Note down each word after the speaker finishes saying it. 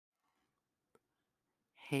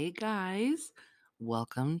Hey guys,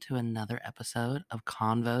 welcome to another episode of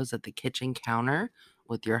Convos at the Kitchen Counter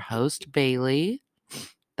with your host Bailey.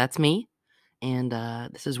 That's me. And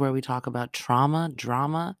this is where we talk about trauma,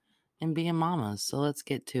 drama, and being mamas. So let's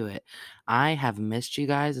get to it. I have missed you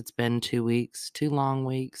guys. It's been 2 weeks, 2 long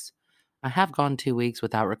weeks. I have gone 2 weeks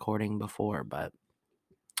without recording before, but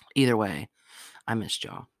either way, I missed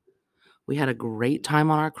y'all. We had a great time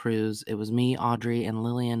on our cruise. It was me, Audrey, and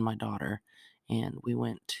Lillian, my daughter. And we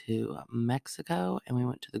went to Mexico and we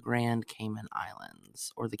went to the Grand Cayman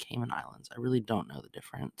Islands or the Cayman Islands. I really don't know the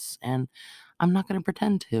difference. And I'm not going to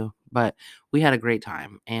pretend to, but we had a great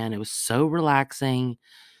time and it was so relaxing.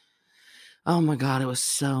 Oh my God, it was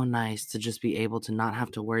so nice to just be able to not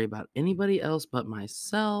have to worry about anybody else but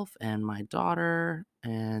myself and my daughter.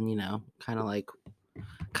 And, kind of like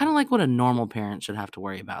what a normal parent should have to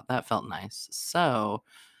worry about. That felt nice. So,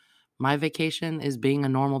 my vacation is being a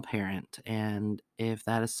normal parent. And if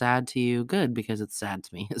that is sad to you, good, because it's sad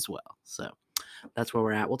to me as well. So, that's where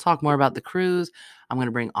we're at. We'll talk more about the cruise. I'm going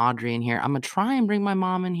to bring Audrey in here. I'm going to try and bring my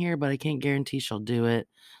mom in here, but I can't guarantee she'll do it.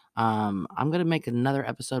 I'm going to make another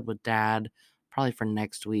episode with Dad probably for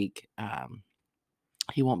next week.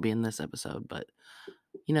 He won't be in this episode, but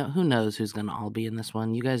who knows who's going to all be in this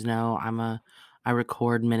one. You guys know I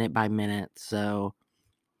record minute by minute, so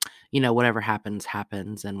whatever happens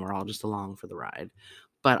happens and we're all just along for the ride.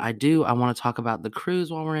 But I want to talk about the cruise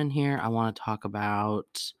while we're in here. I want to talk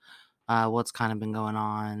about what's kind of been going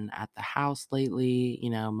on at the house lately,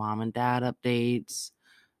 mom and dad updates,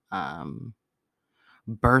 um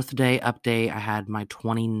birthday update. I had my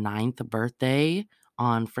 29th birthday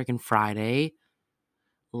on freaking Friday,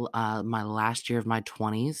 my last year of my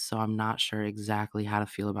 20s, so I'm not sure exactly how to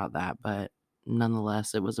feel about that, but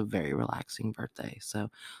nonetheless, it was a very relaxing birthday.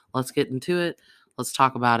 So let's get into it. Let's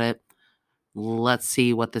talk about it. Let's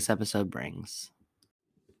see what this episode brings.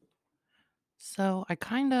 So I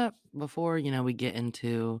kind of, before, we get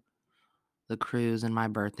into the cruise and my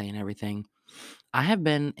birthday and everything, I have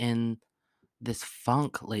been in this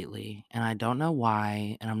funk lately, and I don't know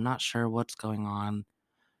why, and I'm not sure what's going on.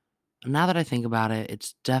 Now that I think about it,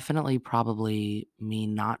 it's definitely probably me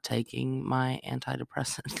not taking my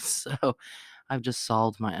antidepressants. So I've just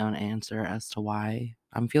solved my own answer as to why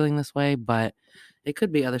I'm feeling this way, but it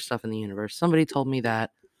could be other stuff in the universe. Somebody told me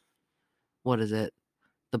that, what is it?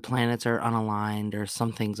 The planets are unaligned or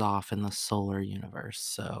something's off in the solar universe.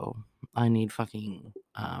 So I need fucking,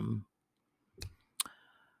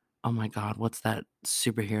 oh my God, what's that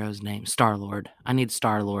superhero's name? Star-Lord. I need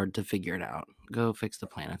Star-Lord to figure it out. Go fix the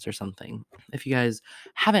planets or something. If you guys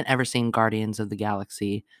haven't ever seen Guardians of the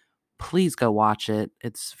Galaxy, please go watch it.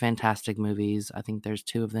 It's fantastic movies. I think there's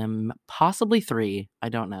 2 of them, possibly 3. I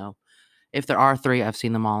don't know. If there are 3, I've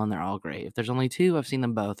seen them all and they're all great. If there's only 2, I've seen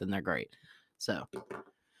them both and they're great. So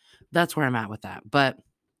that's where I'm at with that. But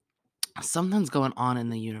something's going on in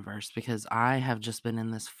the universe because I have just been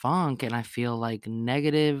in this funk and I feel like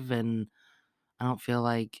negative and I don't feel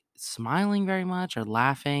like smiling very much or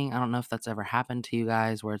laughing. I don't know if that's ever happened to you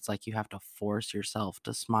guys where it's like you have to force yourself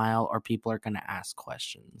to smile or people are going to ask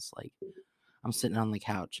questions. Like I'm sitting on the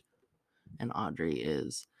couch and Audrey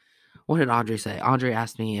is. What did Audrey say? Audrey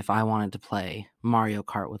asked me if I wanted to play Mario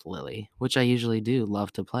Kart with Lily, which I usually do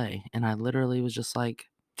love to play. And I literally was just like,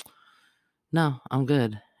 no, I'm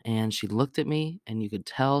good. And she looked at me and you could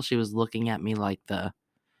tell she was looking at me like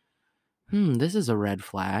this is a red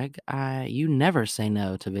flag. You never say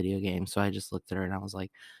no to video games. So I just looked at her and I was like,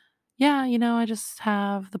 yeah, I just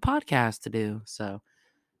have the podcast to do. So,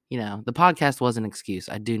 the podcast was an excuse.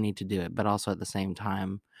 I do need to do it. But also at the same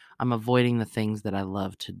time, I'm avoiding the things that I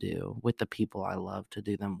love to do with the people I love to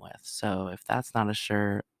do them with. So if that's not a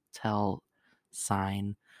sure tell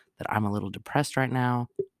sign that I'm a little depressed right now,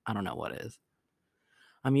 I don't know what is.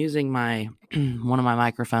 I'm using my one of my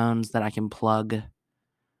microphones that I can plug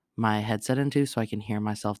my headset into so I can hear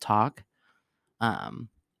myself talk. Um,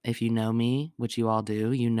 if you know me, which you all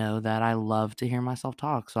do, you know that I love to hear myself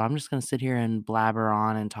talk. So I'm just going to sit here and blabber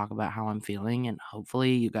on and talk about how I'm feeling. And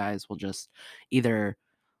hopefully you guys will just either,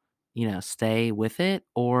 stay with it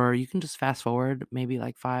or you can just fast forward maybe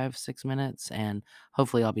like 5-6 minutes and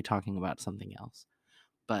hopefully I'll be talking about something else.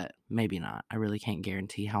 But maybe not. I really can't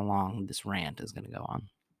guarantee how long this rant is going to go on.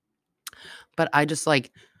 But I just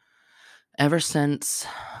like, ever since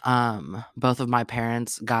both of my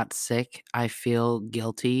parents got sick, I feel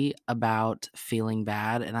guilty about feeling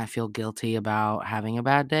bad and I feel guilty about having a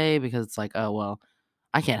bad day because it's like, oh, well,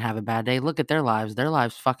 I can't have a bad day. Look at their lives. Their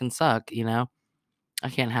lives fucking suck, I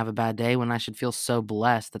can't have a bad day when I should feel so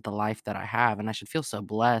blessed at the life that I have. And I should feel so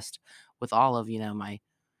blessed with all of, my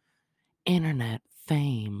internet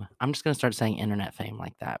fame. I'm just going to start saying internet fame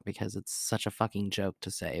like that because it's such a fucking joke to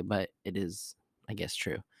say, but it is, I guess,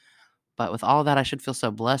 true. But with all that, I should feel so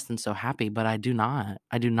blessed and so happy, but I do not.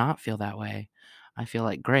 I do not feel that way. I feel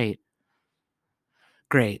like, great,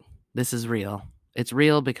 this is real. It's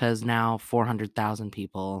real because now 400,000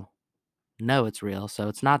 people know it's real. So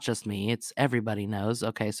it's not just me, it's everybody knows.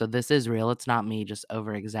 Okay, so this is real. It's not me just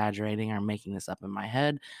over exaggerating or making this up in my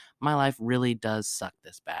head. My life really does suck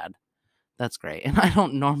this bad. That's great. And I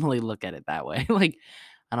don't normally look at it that way. Like,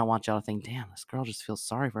 I don't want y'all to think, damn, this girl just feels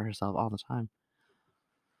sorry for herself all the time.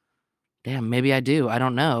 Damn, maybe I do. I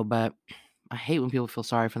don't know, but I hate when people feel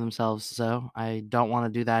sorry for themselves. So I don't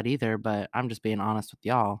want to do that either, but I'm just being honest with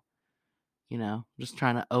y'all. Just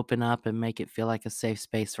trying to open up and make it feel like a safe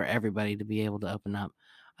space for everybody to be able to open up.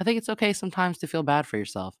 I think it's okay sometimes to feel bad for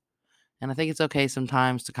yourself. And I think it's okay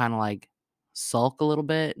sometimes to kind of like sulk a little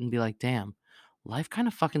bit and be like, damn, life kind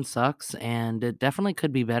of fucking sucks and it definitely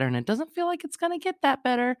could be better. And it doesn't feel like it's going to get that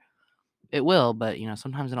better. It will, but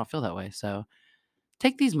sometimes I don't feel that way. So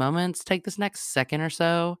take these moments, take this next second or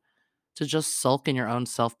so to just sulk in your own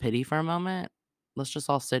self pity for a moment. Let's just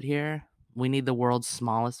all sit here. We need the world's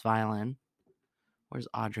smallest violin. Where's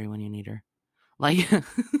Audrey when you need her? Like,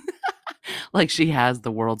 like she has the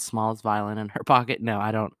world's smallest violin in her pocket. No,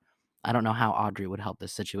 I don't. I don't know how Audrey would help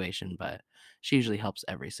this situation, but she usually helps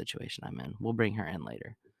every situation I'm in. We'll bring her in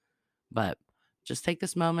later. But just take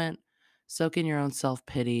this moment, soak in your own self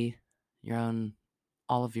pity, your own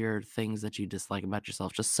all of your things that you dislike about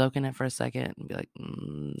yourself. Just soak in it for a second and be like,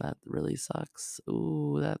 that really sucks.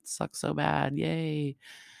 Ooh, that sucks so bad. Yay.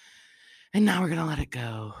 And now we're gonna let it go.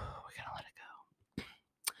 We're gonna let it go.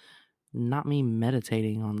 Not me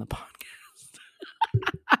meditating on the podcast.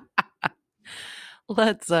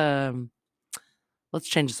 Let's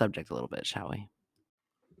change the subject a little bit, shall we?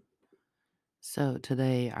 So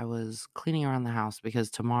today I was cleaning around the house because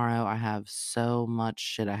tomorrow I have so much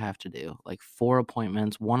shit I have to do. Like 4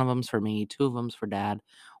 appointments. One of them's for me, 2 of them's for dad,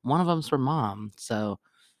 one of them's for mom. So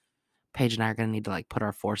Paige and I are gonna need to like put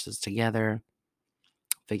our forces together,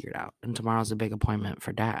 figure it out. And tomorrow's a big appointment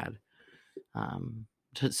for dad.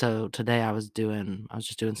 So today I was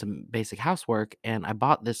just doing some basic housework, and I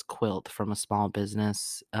bought this quilt from a small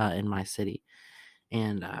business in my city.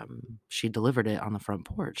 And she delivered it on the front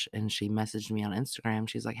porch, and she messaged me on Instagram.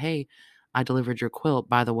 She's like, hey, I delivered your quilt.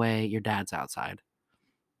 By the way, your dad's outside.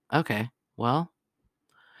 Okay, well,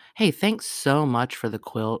 hey, thanks so much for the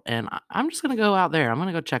quilt. And I'm just going to go out there. I'm going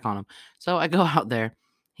to go check on him. So I go out there.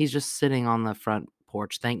 He's just sitting on the front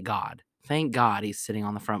porch. Thank God. Thank God he's sitting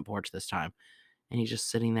on the front porch this time. And he's just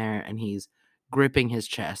sitting there and he's gripping his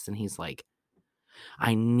chest and he's like,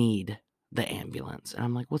 I need the ambulance. And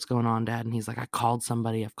I'm like, what's going on, Dad? And he's like, I called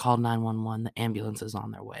somebody. I've called 911. The ambulance is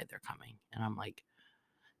on their way. They're coming. And I'm like,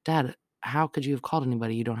 Dad, how could you have called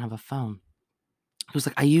anybody? You don't have a phone. He was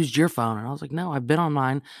like, I used your phone. And I was like, no, I've been on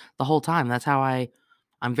mine the whole time. That's how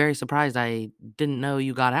I'm very surprised I didn't know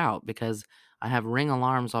you got out because I have ring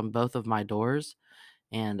alarms on both of my doors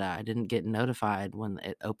and I didn't get notified when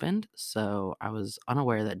it opened. So I was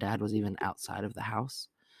unaware that Dad was even outside of the house.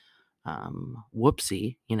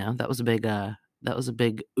 Whoopsie, that was a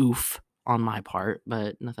big oof on my part,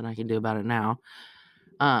 but nothing I can do about it now.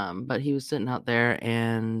 But he was sitting out there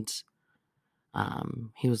and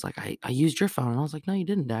he was like, I used your phone. And I was like, no, you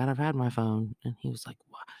didn't, Dad. I've had my phone. And he was like,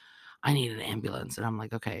 what? I need an ambulance. And I'm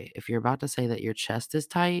like, okay, if you're about to say that your chest is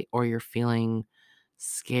tight or you're feeling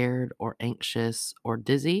scared or anxious or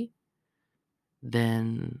dizzy,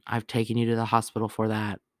 then I've taken you to the hospital for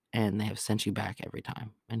that and they have sent you back every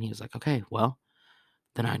time. And he was like, okay, well,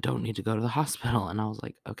 then I don't need to go to the hospital. And I was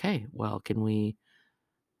like, okay, well, can we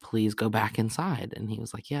please go back inside? And he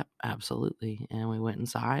was like, yep, absolutely. And we went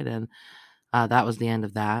inside and that was the end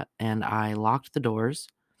of that. And I locked the doors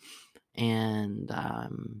and,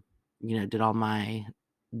 did all my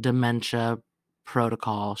dementia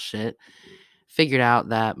protocol shit. Figured out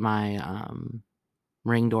that my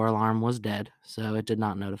ring door alarm was dead. So it did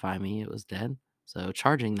not notify me it was dead. So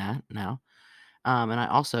charging that now. And I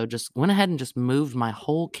also just went ahead and just moved my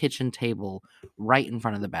whole kitchen table right in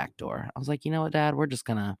front of the back door. I was like, you know what, Dad, we're just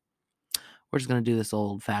gonna do this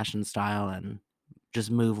old fashioned style and just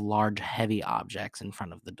move large, heavy objects in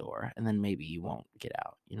front of the door, and then maybe you won't get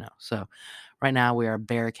out, So right now we are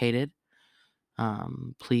barricaded.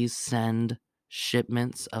 Please send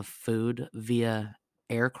shipments of food via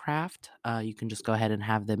aircraft. You can just go ahead and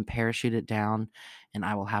have them parachute it down, and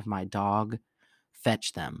I will have my dog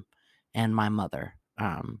fetch them and my mother.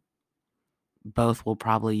 Both will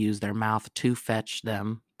probably use their mouth to fetch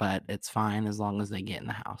them, but it's fine as long as they get in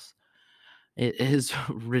the house. It is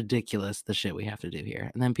ridiculous the shit we have to do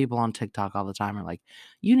here. And then people on TikTok all the time are like,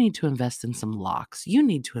 you need to invest in some locks. You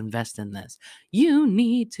need to invest in this. You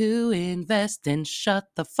need to invest in shut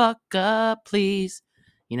the fuck up, please.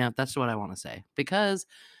 That's what I want to say because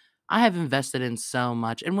I have invested in so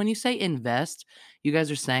much. And when you say invest, you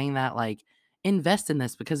guys are saying that like invest in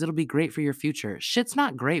this because it'll be great for your future. Shit's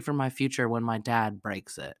not great for my future when my dad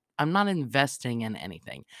breaks it. I'm not investing in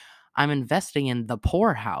anything. I'm investing in the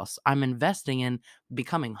poorhouse. I'm investing in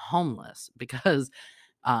becoming homeless because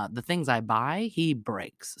the things I buy, he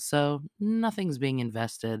breaks. So nothing's being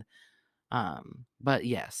invested. But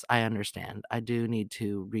yes, I understand. I do need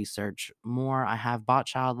to research more. I have bought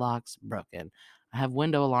child locks, broken. I have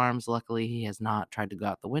window alarms. Luckily, he has not tried to go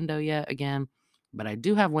out the window yet again. But I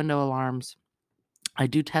do have window alarms. I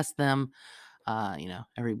do test them,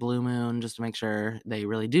 every blue moon just to make sure they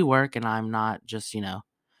really do work and I'm not just,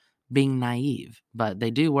 being naive. But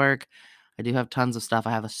they do work. I do have tons of stuff.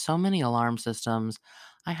 I have so many alarm systems.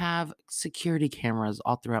 I have security cameras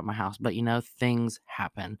all throughout my house. But, things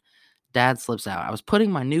happen. Dad slips out. I was putting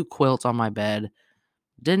my new quilt on my bed.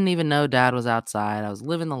 Didn't even know Dad was outside. I was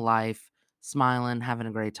living the life, smiling, having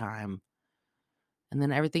a great time. And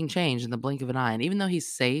then everything changed in the blink of an eye. And even though he's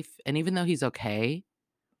safe and even though he's okay,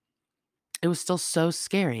 it was still so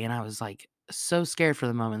scary. And I was like so scared for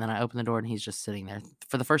the moment. Then I opened the door and he's just sitting there.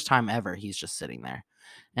 For the first time ever, he's just sitting there.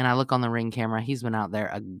 And I look on the Ring camera. He's been out there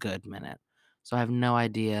a good minute. So I have no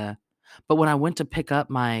idea. But when I went to pick up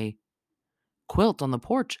my quilt on the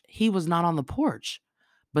porch, he was not on the porch.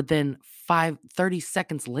 But then 30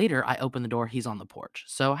 seconds later, I open the door, he's on the porch.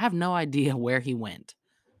 So I have no idea where he went.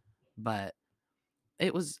 But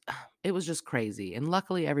it was it was just crazy. And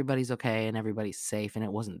luckily everybody's okay and everybody's safe and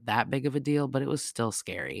it wasn't that big of a deal, but it was still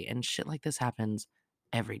scary. And shit like this happens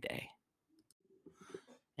every day.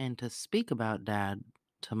 And to speak about Dad,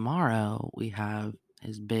 tomorrow we have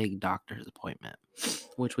his big doctor's appointment,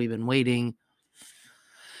 which we've been waiting.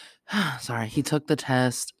 Sorry, he took the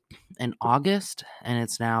test in August and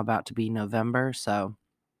it's now about to be November. So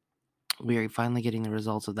we are finally getting the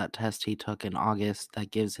results of that test he took in August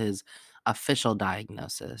that gives his official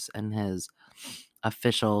diagnosis and his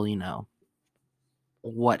official,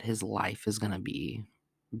 what his life is going to be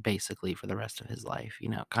basically for the rest of his life,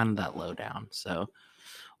 kind of that lowdown. So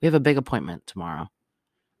we have a big appointment tomorrow.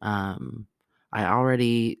 I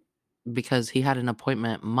already, because he had an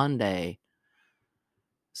appointment Monday.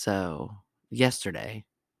 So yesterday,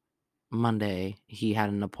 Monday, he had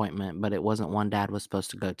an appointment, but it wasn't one Dad was supposed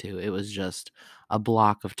to go to. It was just a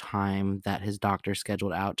block of time that his doctor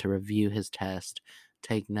scheduled out to review his test,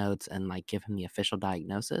 take notes, and like give him the official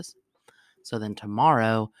diagnosis. So then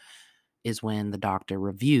tomorrow is when the doctor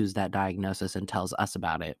reviews that diagnosis and tells us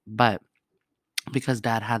about it. But because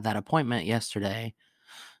Dad had that appointment yesterday,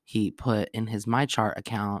 he put in his MyChart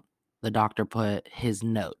account, the doctor put his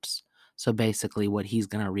notes. So basically what he's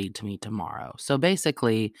going to read to me tomorrow. So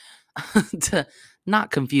basically, to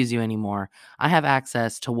not confuse you anymore, I have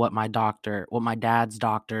access to what my dad's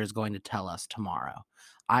doctor is going to tell us tomorrow.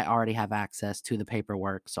 I already have access to the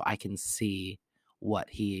paperwork so I can see what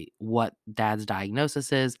Dad's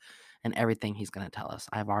diagnosis is and everything he's going to tell us.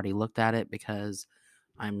 I've already looked at it because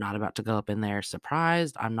I'm not about to go up in there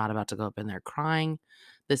surprised. I'm not about to go up in there crying.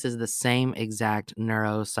 This is the same exact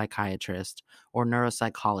neuropsychiatrist or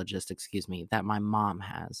neuropsychologist, excuse me, that my mom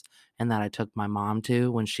has and that I took my mom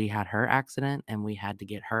to when she had her accident and we had to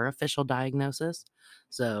get her official diagnosis.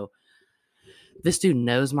 So this dude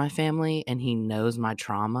knows my family and he knows my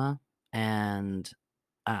trauma. And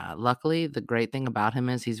luckily, the great thing about him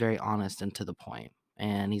is he's very honest and to the point,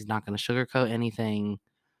 and he's not going to sugarcoat anything.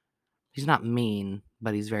 He's not mean,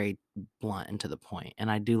 but he's very blunt and to the point.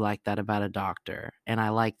 And I do like that about a doctor. And I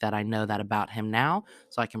like that I know that about him now,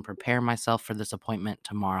 so I can prepare myself for this appointment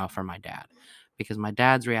tomorrow for my dad. Because my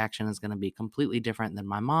dad's reaction is going to be completely different than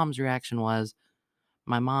my mom's reaction was.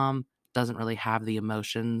 My mom doesn't really have the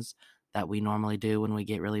emotions that we normally do when we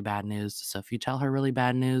get really bad news. So if you tell her really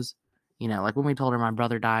bad news, like when we told her my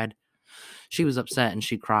brother died, she was upset and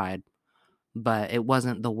she cried. But it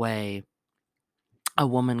wasn't the way a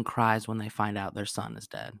woman cries when they find out their son is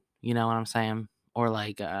dead. You know what I'm saying? Or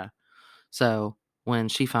so when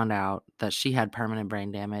she found out that she had permanent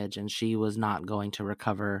brain damage and she was not going to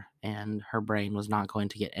recover and her brain was not going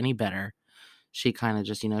to get any better, she kind of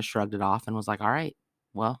just, shrugged it off and was like, all right,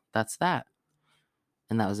 well, that's that.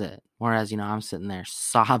 And that was it. Whereas, I'm sitting there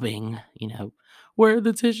sobbing, where are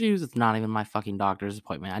the tissues? It's not even my fucking doctor's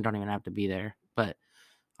appointment. I don't even have to be there, but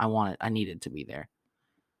I needed to be there.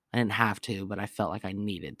 I didn't have to, but I felt like I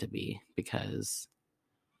needed to be because,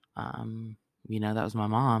 that was my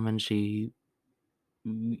mom and she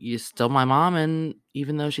you're still my mom, and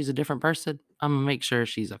even though she's a different person, I'm gonna make sure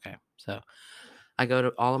she's okay. So I go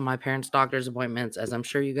to all of my parents' doctor's appointments, as I'm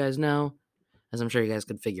sure you guys know, as I'm sure you guys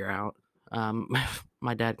could figure out.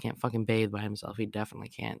 My dad can't fucking bathe by himself. He definitely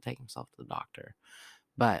can't take himself to the doctor.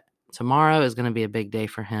 But tomorrow is gonna be a big day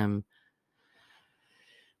for him.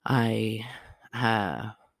 I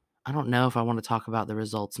I don't know if I want to talk about the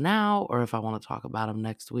results now or if I want to talk about them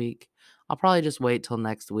next week. I'll probably just wait till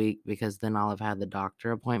next week because then I'll have had the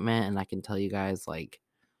doctor appointment and I can tell you guys, like,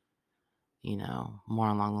 more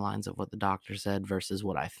along the lines of what the doctor said versus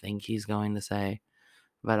what I think he's going to say.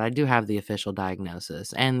 But I do have the official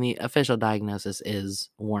diagnosis, and the official diagnosis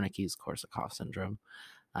is Wernicke's-Korsakoff syndrome.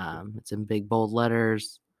 It's in big bold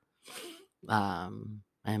letters.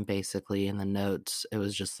 And basically in the notes, it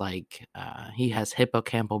was just like he has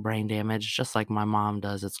hippocampal brain damage, just like my mom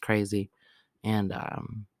does. It's crazy. And,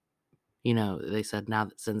 they said now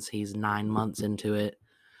that since he's 9 months into it,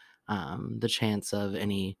 the chance of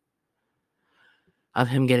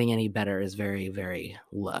him getting any better is very, very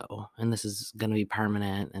low. And this is going to be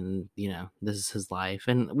permanent. And, this is his life.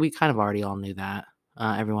 And we kind of already all knew that,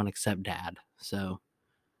 everyone except Dad. So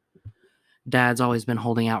Dad's always been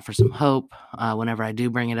holding out for some hope. Whenever I do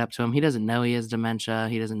bring it up to him, he doesn't know he has dementia.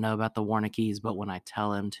 He doesn't know about the Wernicke's, but when I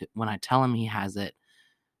tell him he has it,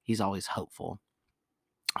 he's always hopeful.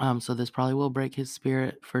 So this probably will break his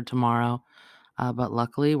spirit for tomorrow. But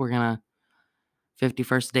luckily we're going to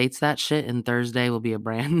 51st dates that shit, and Thursday will be a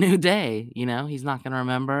brand new day. He's not going to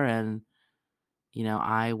remember, and,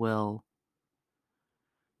 I will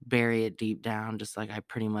bury it deep down just like I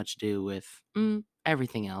pretty much do with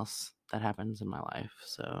everything else that happens in my life.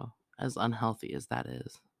 So as unhealthy as that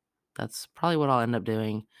is, that's probably what I'll end up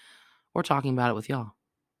doing or talking about it with y'all.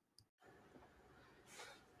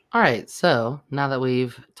 All right, so now that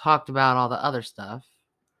we've talked about all the other stuff,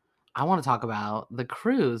 I want to talk about the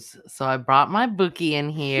cruise. So I brought my bookie in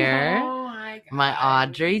here. Oh my God. My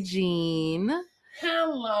Audrey Jean.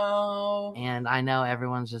 Hello. And I know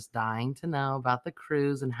everyone's just dying to know about the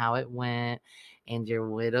cruise and how it went and your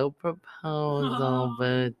widow proposal,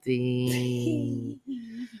 booty.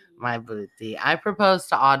 My booty. I proposed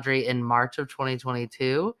to Audrey in March of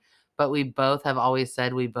 2022, but we both have always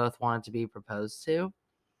said we both wanted to be proposed to.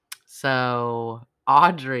 So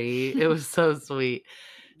Audrey, it was so sweet.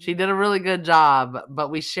 She did a really good job, but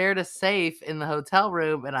we shared a safe in the hotel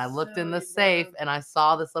room, and I looked in the safe and I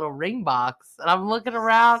saw this little ring box, and I'm looking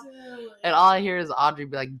around and all I hear is Audrey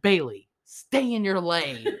be like, "Bailey, stay in your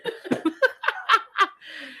lane."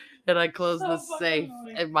 And I closed the safe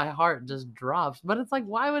and my heart just drops. But it's like,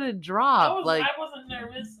 why would it drop? I wasn't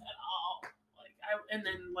nervous at all. And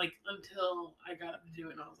then until I got up to do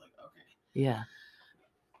it, and I was like, okay. Yeah.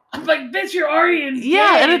 I'm like, bitch, you're already engaged.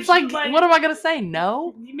 Yeah, and it's like, what am I gonna say?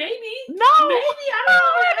 No? Maybe. No! Maybe. I don't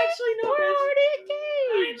know. I actually know. We're already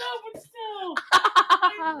engaged. I know, but still.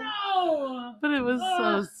 I know. But it was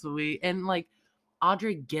so sweet. And like,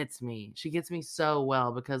 Audrey gets me. She gets me so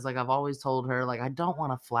well because like I've always told her, like, I don't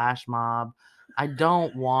want a flash mob. I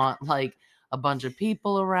don't want like a bunch of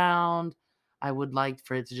people around. I would like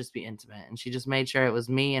for it to just be intimate. And she just made sure it was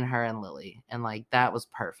me and her and Lily. And like that was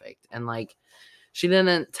perfect. And like she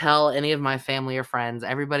didn't tell any of my family or friends.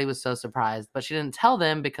 Everybody was so surprised, but she didn't tell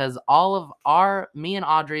them because all of me and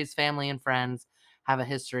Audrey's family and friends have a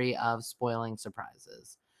history of spoiling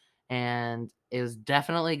surprises. And it was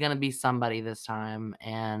definitely going to be somebody this time.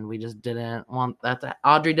 And we just didn't want that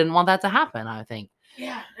Audrey didn't want that to happen, I think.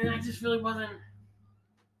 Yeah. And I just really wasn't.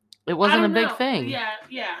 It wasn't a big thing. Yeah.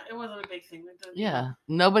 It wasn't a big thing. Yeah.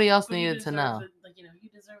 Nobody else needed to know. You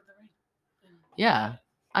deserve the ring. Yeah.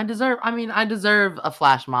 I deserve a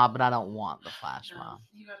flash mob, but I don't want the flash mob.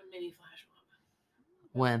 You got a mini flash mob.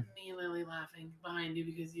 When? Me and Lily laughing behind you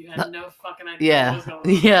because you had no fucking idea what was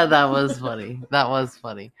going on. Yeah, that was funny. That was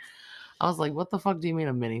funny. I was like, what the fuck do you mean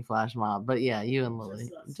a mini flash mob? But yeah, you and Lily.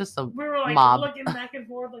 Just a mob. We were like looking back and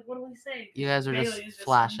forth, like, what do we say? You guys are just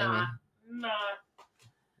flashing me. Nah.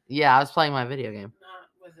 Yeah, I was playing my video game. Not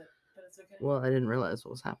with it, but it's okay. Well, I didn't realize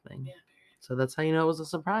what was happening. Yeah. So that's how you know it was a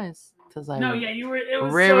surprise. You were. It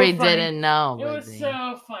was really so funny. Didn't know. It was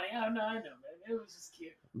so funny. Oh no, I know, man. It was just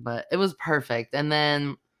cute. But it was perfect. And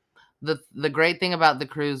then the great thing about the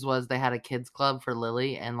cruise was they had a kids club for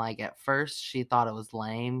Lily, and like at first she thought it was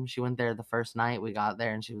lame. She went there the first night we got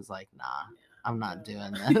there, and she was like, "Nah, I'm not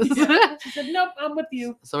doing this." Yeah. She said, "Nope, I'm with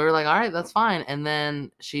you." So we were like, "All right, that's fine." And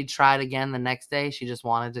then she tried again the next day. She just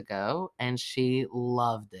wanted to go, and she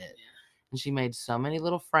loved it. Yeah. And she made so many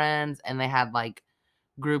little friends, and they had like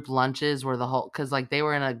group lunches where because like they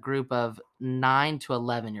were in a group of 9 to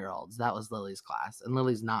 11-year-olds. That was Lily's class, and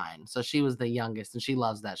Lily's 9, so she was the youngest, and she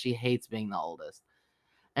loves that. She hates being the oldest.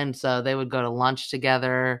 And so they would go to lunch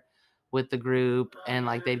together with the group, and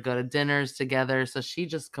like yeah. they'd go to dinners together. So she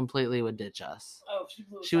just completely would ditch us. Oh, she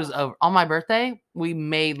blew us She was off. over on my birthday. We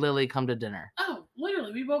made Lily come to dinner. Oh,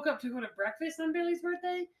 literally, we woke up to go to breakfast on Bailey's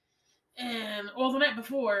birthday, and the night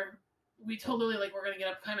before, we told Lily like we're gonna get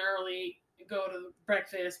up kind of early, go to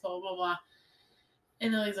breakfast, blah blah blah.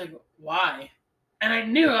 And Lily's like, "Why?" And I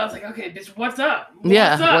knew, I was like, "Okay, bitch, what's up?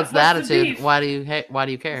 What's the attitude? beef?" Why do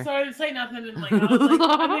you care? So I didn't say nothing, and like I was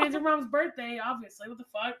like, "I mean, it's your mom's birthday, obviously. What the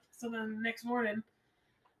fuck?" So then the next morning,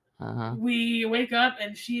 we wake up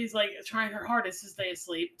and she's like trying her hardest to stay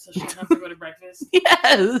asleep, so she doesn't have to go to breakfast.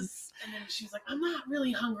 Yes. And then she's like, "I'm not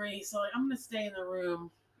really hungry, so like I'm gonna stay in the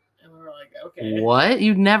room." And we were like, "Okay." What?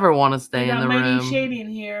 You never want to stay in the room. Shady in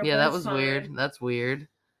here. Yeah, that was weird. That's weird.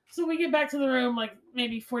 So we get back to the room like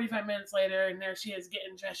maybe 45 minutes later, and there she is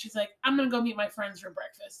getting dressed. She's like, "I'm gonna go meet my friends for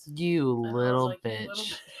breakfast." You little like,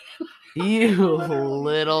 bitch. You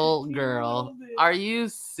little girl. Are you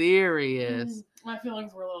serious? My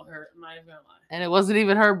feelings were a little hurt. I'm not even gonna lie. And it wasn't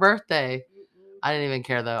even her birthday. I didn't even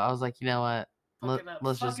care though. I was like, you know what?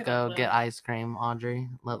 Let's just go get ice cream, Audrey.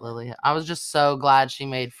 Let Lily. I was just so glad she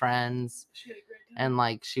made friends. She had a great time. And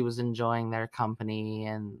like she was enjoying their company,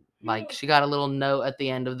 and like she got a little note at the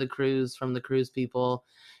end of the cruise from the cruise people,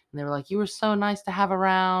 and they were like, "You were so nice to have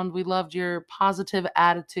around. We loved your positive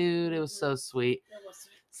attitude. It was so sweet."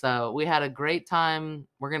 So we had a great time.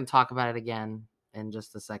 We're gonna talk about it again in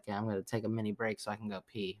just a second. I'm gonna take a mini break so I can go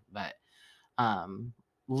pee. But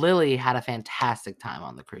Lily had a fantastic time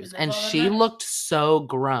on the cruise, and she looked so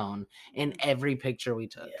grown in every picture we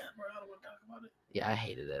took. Yeah, I don't want to talk about it. Yeah, I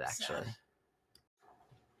hated it actually. Sad.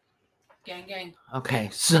 Gang. Okay,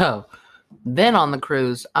 so then on the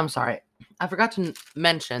cruise, I'm sorry, I forgot to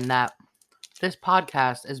mention that this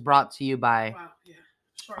podcast is brought to you by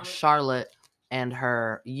Charlotte and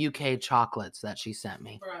her UK chocolates that she sent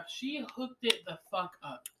me. Bruh, she hooked it the fuck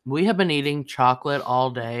up. We have been eating chocolate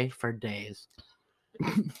all day for days.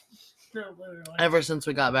 Ever since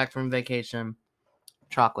we got back from vacation,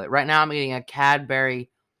 chocolate. Right now I'm eating a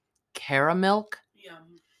Cadbury Caramilk.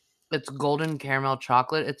 Yum. It's golden caramel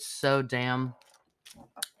chocolate. It is so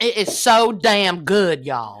damn good,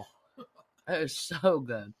 y'all. It is so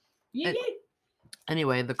good.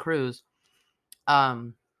 Anyway, the cruise.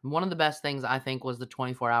 One of the best things I think was the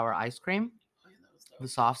 24-hour ice cream. The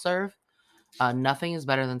soft serve. Nothing is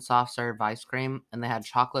better than soft serve ice cream, and they had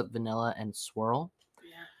chocolate, vanilla, and swirl.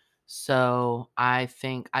 So I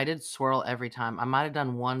think I did swirl every time. I might have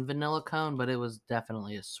done one vanilla cone, but it was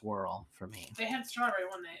definitely a swirl for me. They had strawberry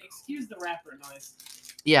one day. Excuse the wrapper noise.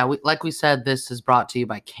 Yeah, like we said, this is brought to you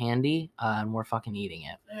by Candy, and we're fucking eating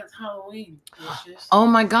it. It's Halloween. Delicious. Oh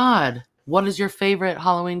my God. What is your favorite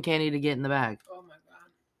Halloween candy to get in the bag? Oh my God.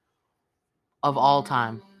 Of all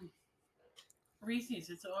time? Reese's.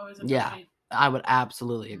 It's always a Yeah, I would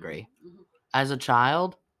absolutely agree. Mm-hmm. As a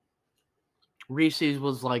child, Reese's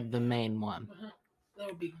was like the main one. That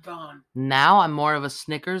would be gone. Now I'm more of a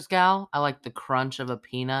Snickers gal. I like the crunch of a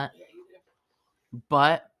peanut. Yeah, you do.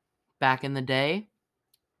 But back in the day,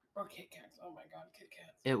 or Kit Kats. Oh my God, Kit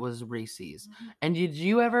Kats. It was Reese's. Mm-hmm. And did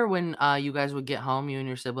you ever, when you guys would get home, you and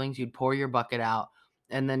your siblings, you'd pour your bucket out,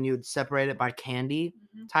 and then you would separate it by candy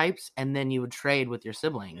types, and then you would trade with your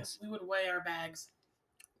siblings? Yeah, we would weigh our bags.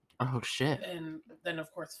 Oh shit! And then of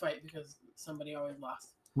course fight because somebody always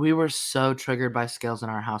lost. We were so triggered by scales in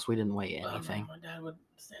our house, we didn't weigh anything. My dad would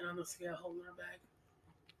stand on the scale holding our bag.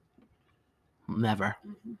 Never.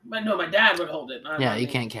 But no, my dad would hold it. Yeah, you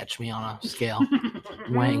can't catch me on a scale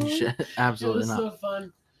weighing shit. Absolutely not. It was so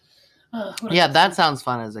fun. Yeah, that sounds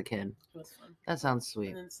fun as a kid. It was fun. That sounds sweet.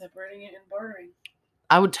 And then separating it and bartering.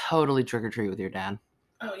 I would totally trick or treat with your dad.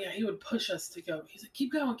 Oh yeah, he would push us to go. He's like,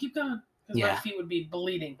 keep going. Because my feet would be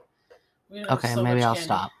bleeding. Okay, maybe I'll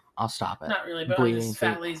stop. I'll stop it. Not really, but I'm this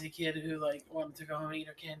fat, lazy kid who like wanted to go home and eat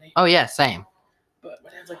her candy. Oh yeah, same. But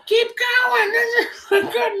my dad's like, keep going. This is a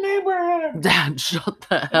good neighborhood. Dad, shut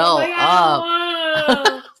the hell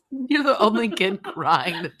up. You're the only kid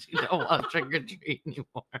crying that you don't want trick or treat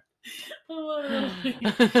anymore.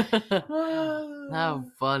 How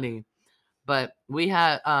funny. But we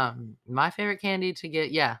had my favorite candy to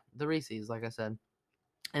get, the Reese's, like I said.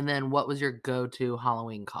 And then what was your go-to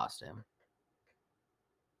Halloween costume?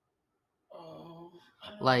 Oh,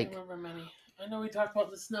 I don't remember many. I know we talked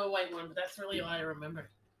about the Snow White one, but that's really all I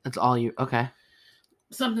remember. That's all you... Okay.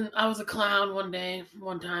 I was a clown one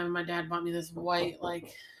time, and my dad bought me this white,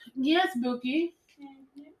 yes, Bookie.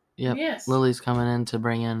 Yep. Yes. Lily's coming in to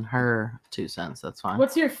bring in her 2 cents. That's fine.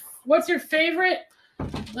 What's your favorite,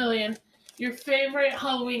 Lillian, your favorite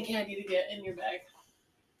Halloween candy to get in your bag?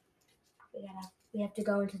 We have to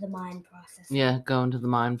go into the mind process. Yeah, go into the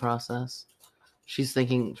mind process. She's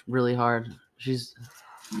thinking really hard. She's...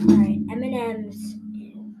 All right, M&M's.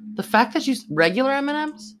 The fact that she's... Regular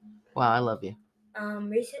M&M's? Wow, I love you.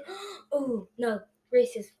 Reese's. Oh, no.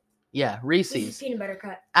 Reese's. Yeah, Reese's Reese's. peanut butter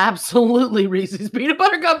cup. Absolutely Reese's peanut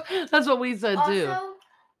butter cup. That's what we said, too. Also,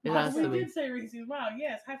 It has we to be. did say Reese's. Wow,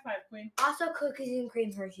 yes. High five, queen. Also, cookies and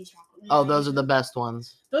cream Hershey's chocolate. Oh, those are the best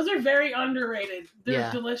ones. Those are very underrated. They're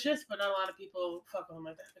Yeah. delicious, but not a lot of people fuck with them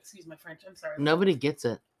like that. Excuse my French. I'm sorry. Nobody gets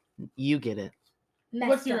it. You get it.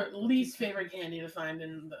 What's your least favorite candy to find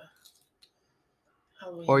in the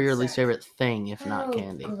Halloween Or your set? least favorite thing, if not Oh,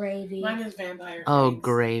 candy. gravy. Mine is vampire. Oh, fangs.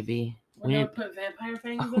 gravy. When they would put vampire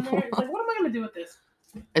fangs in there, it's like, what am I gonna do with this?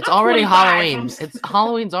 It's I'm already 25, Halloween. I'm just- It's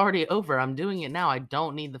Halloween's already over. I'm doing it now. I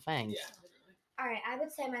don't need the fangs. Yeah. All right, I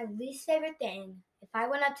would say my least favorite thing, if I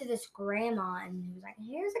went up to this grandma and he was like,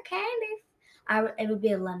 here's a candy, it would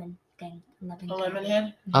be a lemon thing. A lemon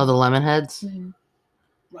head? Oh, the lemon heads? Mhm.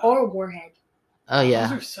 Wow. Or a warhead. Oh, yeah.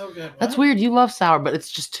 Those are so good. That's What? weird. You love sour, but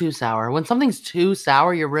it's just too sour. When something's too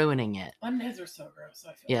sour, you're ruining it. Lemon heads are so gross.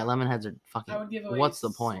 I feel Yeah, like. lemon heads are I would fucking... give away What's the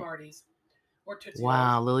point? Smarties or Tootsie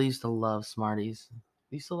Wow, Rolls. Lily used to love Smarties.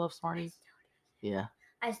 You still love Smarties? Yeah.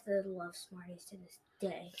 I still love Smarties to this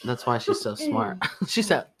day. That's why she's so smart. She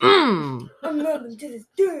said, mm. I love them to this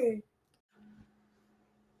day.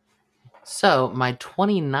 So, my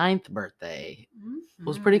 29th birthday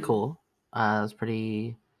was pretty Mhm. cool. It was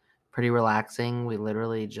pretty relaxing. We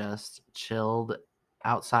literally just chilled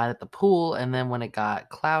outside at the pool, and then when it got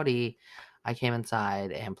cloudy, I came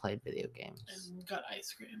inside and played video games And got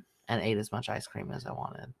ice cream. and ate as much ice cream as I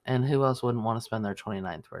wanted. And who else wouldn't want to spend their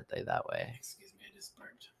 29th birthday that way? Excuse me, I just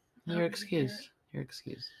burped. Your excuse. Your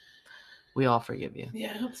excuse. We all forgive you.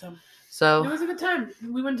 Yeah, I hope so. It So, was a good time.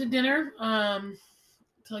 We went to dinner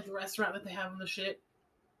to like the restaurant that they have on the shit.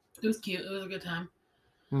 It was cute. It was a good time.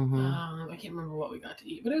 mhm. I can't remember what we got to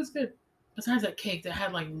eat, but it was good. Besides that cake that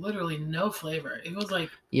had like literally no flavor. It was like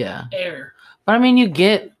Yeah. air. But I mean, you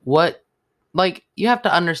get what, like, you have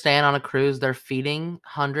to understand on a cruise, they're feeding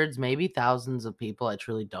hundreds, maybe thousands of people. I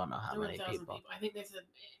truly don't know how There were many 1,000 people. I think they said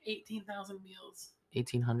 18,000 meals.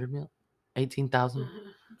 1,800 meal? 18,000?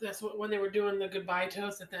 That's what when they were doing the goodbye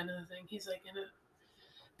toast at the end of the thing. He's like, in a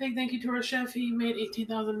big thank you to our chef. He made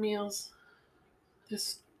 18,000 meals.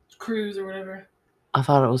 This cruise or whatever. I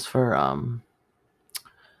thought it was for,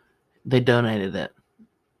 they donated it.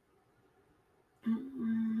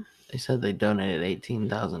 Mm-mm. They said they donated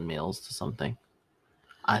 18,000 meals to something.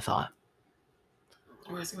 I thought.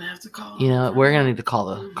 We're just going to have to call. You know, we're going to need to call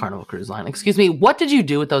the Mhm. Carnival Cruise Line. Excuse me, what did you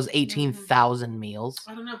do with those 18,000 meals?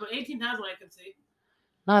 I don't know, but 18,000 I can see.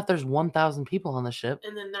 Not if there's 1,000 people on the ship.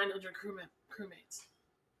 And then 900 crewmates.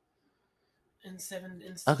 And seven.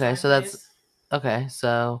 In Okay, 5 so that's- days. Okay,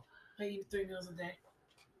 so I eat 3 meals a day.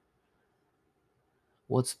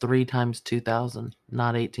 what's 3 times 2,000?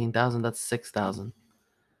 Not 18,000, that's 6,000.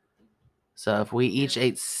 So if we each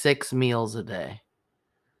ate 6 meals a day,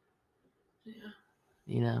 Yeah.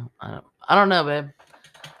 you know, I don't know, babe.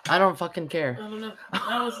 I don't fucking care. I don't know.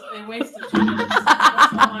 That was a waste of 2 minutes.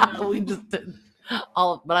 That's all I know. We just did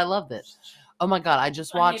but I loved it. Oh my god, I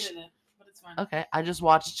just I watched. hated it, but it's fine. Okay, I just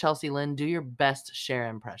watched Chelsea Lynn. Do your best Cher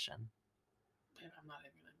impression. Babe, I'm not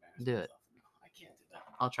even embarrassed. Do it. Myself. No, I can't do that.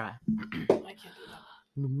 I'll try. I can't do that.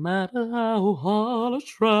 No matter how hard I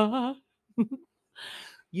try,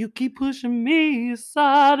 you keep pushing me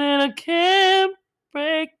aside, and I can't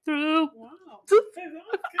break through. Wow. Hey, that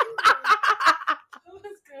was good. That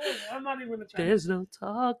was good. I'm not even going to try. There's no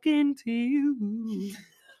talking to you.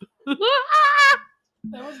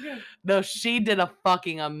 That was good. No, she did a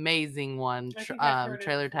fucking amazing one. I think I've heard it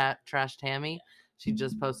Trailer before. Trash Tammy. She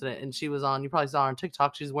just posted it, and she was on. You probably saw her on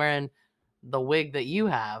TikTok. She's wearing the wig that you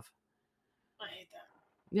have. I hate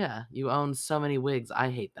that. Yeah, you own so many wigs. I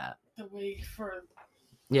hate that. The wig for.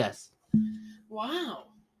 Yes. Wow.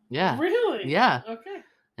 Yeah. Really? Yeah. Okay.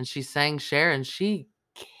 And she sang Cher, and she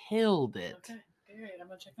killed it. Okay. Great. I'm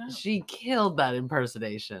gonna check that out. She killed that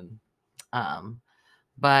impersonation.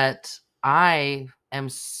 But I am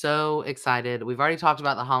so excited. We've already talked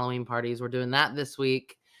about the Halloween parties. We're doing that this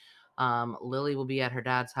week. Lily will be at her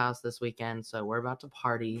dad's house this weekend, so we're about to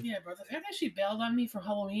party. Yeah, bro. The fact that she bailed on me for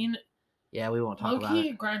Halloween, Yeah, we won't talk about low-key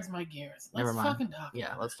it. grinds my gears. Let's Never mind. fucking talk. Yeah,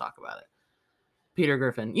 about let's talk about it. Peter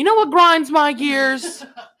Griffin. You know what grinds my gears?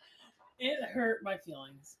 It hurt my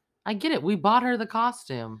feelings. I get it. We bought her the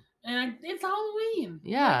costume. And it's Halloween.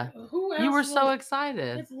 Yeah. Like, who else You were so would-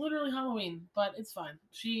 excited. It's literally Halloween, but it's fine.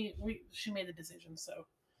 She made the decision, so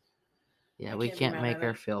Yeah, I we be can't mad make at her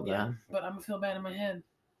it. feel Yeah, bad. but I'm gonna feel bad in my head.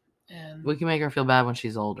 And We can make her feel bad when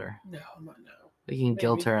she's older. no, I'm not. No. We can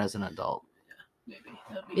guilt Maybe. her as an adult. Maybe.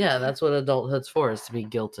 Yeah, that's what adulthood's for, is to be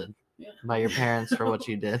guilted by your parents for what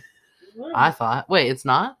you did. I thought. Wait, it's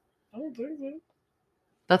not? I don't think so.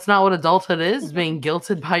 That's not what adulthood is, being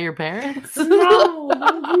guilted by your parents? No,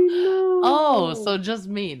 no. Oh, so just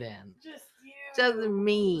me then. Just you. Just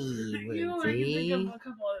me. You, or you think of a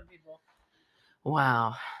couple other people.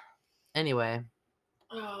 Wow. Anyway.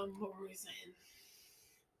 What were we saying?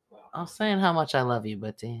 I was saying how much I love you,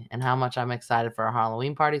 Butty, and how much I'm excited for our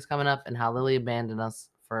Halloween parties coming up, and how Lily abandoned us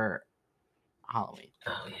for Halloween.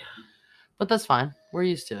 Oh, yeah. But that's fine. We're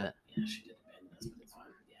used to it. Yeah, she did abandon us, but it's fine.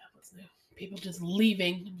 Yeah, what's new? People just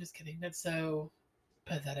leaving. I'm just kidding. That's so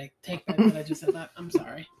pathetic. Take back what I just said. That. I'm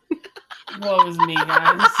sorry. Woe is me,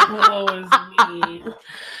 guys. Woe is me.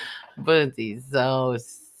 Butty, so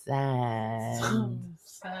sad. So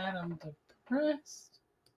sad. I'm depressed.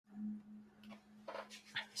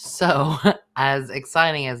 So, as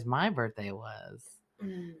exciting as my birthday was,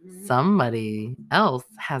 somebody else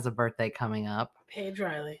has a birthday coming up. Paige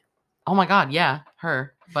Riley. Oh my God, yeah,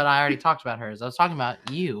 her. But I already talked about hers. I was talking about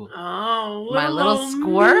you. Oh, my little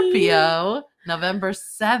Scorpio, November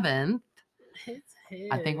 7th.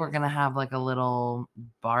 I think we're going to have like a little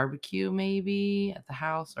barbecue maybe at the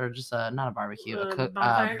house, or just not a barbecue, a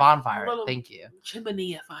bonfire. Thank you.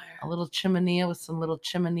 Chimenea fire. A little chimenea with some little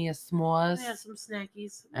chimenea s'mores. Yeah, some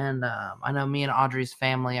snackies. And I know me and Audrey's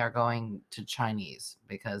family are going to Chinese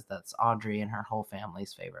because that's Audrey and her whole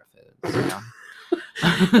family's favorite food. So.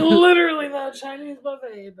 Literally that Chinese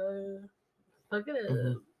buffet, but look at it.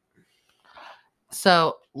 Mm-hmm.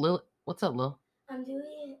 So, Lil, what's up, Lil? I'm doing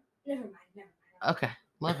it. Never mind. Okay,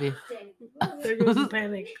 love you. There goes the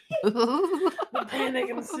panic. The panic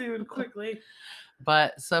ensued quickly.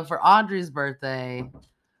 But so for Audrey's birthday,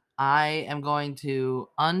 I am going to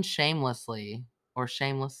shamelessly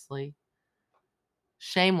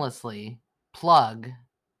plug,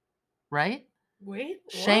 right? Wait.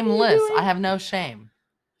 Shameless. I have no shame.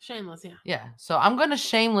 Shameless, yeah. Yeah. So I'm going to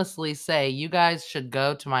shamelessly say you guys should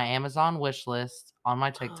go to my Amazon wish list on my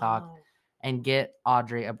TikTok and get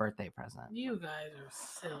Audrey a birthday present. You guys are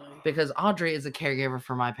silly. Because Audrey is a caregiver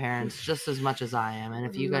for my parents just as much as I am. And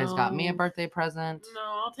if you guys got me a birthday present... No,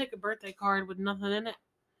 I'll take a birthday card with nothing in it.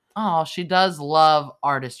 Oh, she does love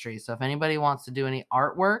artistry. So if anybody wants to do any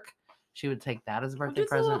artwork, she would take that as a birthday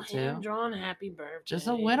present too. Hand-drawn happy birthday. Just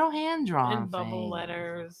a little hand-drawn and bubble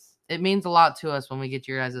letters. It means a lot to us when we get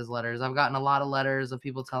your guys' letters. I've gotten a lot of letters of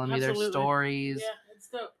people telling me their stories. Yeah, it's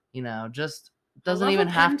dope. You know, just... doesn't even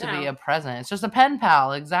have to be a present. It's just a pen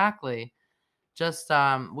pal. Exactly. Just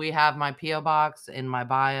we have my P.O. box in my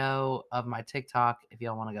bio of my TikTok if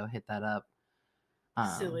y'all want to go hit that up.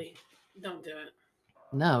 Silly. Don't do it.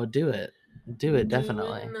 No, do it. Do it,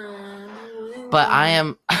 definitely. But I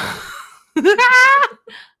am I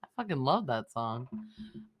fucking love that song.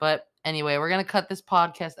 But anyway, we're going to cut this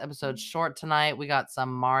podcast episode short tonight. We got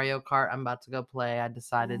some Mario Kart I'm about to go play. I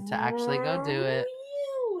decided to actually go do it.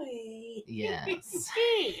 Yes.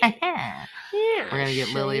 We're going to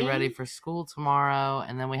get Lily ready for school tomorrow.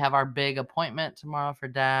 And then we have our big appointment tomorrow for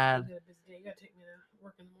Dad. You got to take me to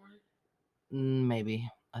work in the morning? Maybe.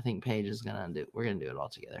 I think Paige is going to do we're going to do it all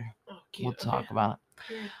together. Oh, cute. We'll talk about it.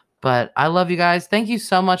 Yeah. But I love you guys. Thank you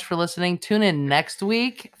so much for listening. Tune in next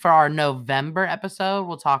week for our November episode.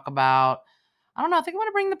 We'll talk about, I don't know, I think I'm going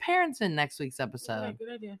to bring the parents in next week's episode. Yeah,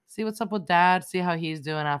 good idea. See what's up with Dad. See how he's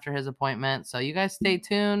doing after his appointment. So you guys stay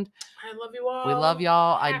tuned. I love you all. We love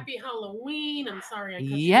y'all. Happy Halloween. I'm sorry I cut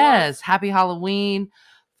you off. Yes. Happy Halloween.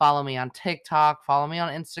 Follow me on TikTok. Follow me on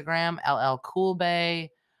Instagram, LLCoolBay.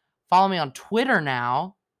 Follow me on Twitter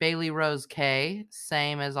now, Bailey Rose K.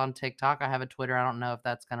 Same as on TikTok. I have a Twitter. I don't know if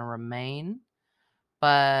that's going to remain.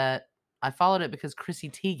 But I followed it because Chrissy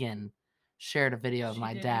Teigen shared a video of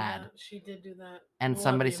my dad. She did do that. And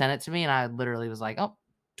somebody sent it to me, and I literally was like, oh,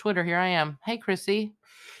 Twitter, here I am. Hey, Chrissy.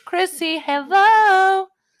 Chrissy, hello.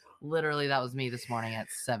 Literally, that was me this morning at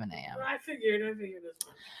 7 a.m. I figured this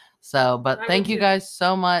one. So, but thank you guys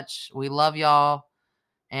so much. We love y'all.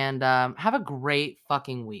 And have a great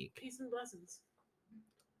fucking week. Peace and blessings.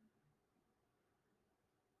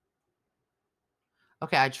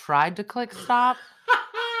 Okay, I tried to click stop.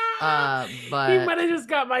 But you might have just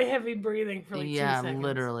got my heavy breathing for like 2 seconds. Yeah,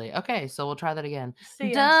 literally. Okay, so we'll try that again.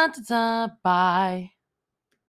 See ya. Bye.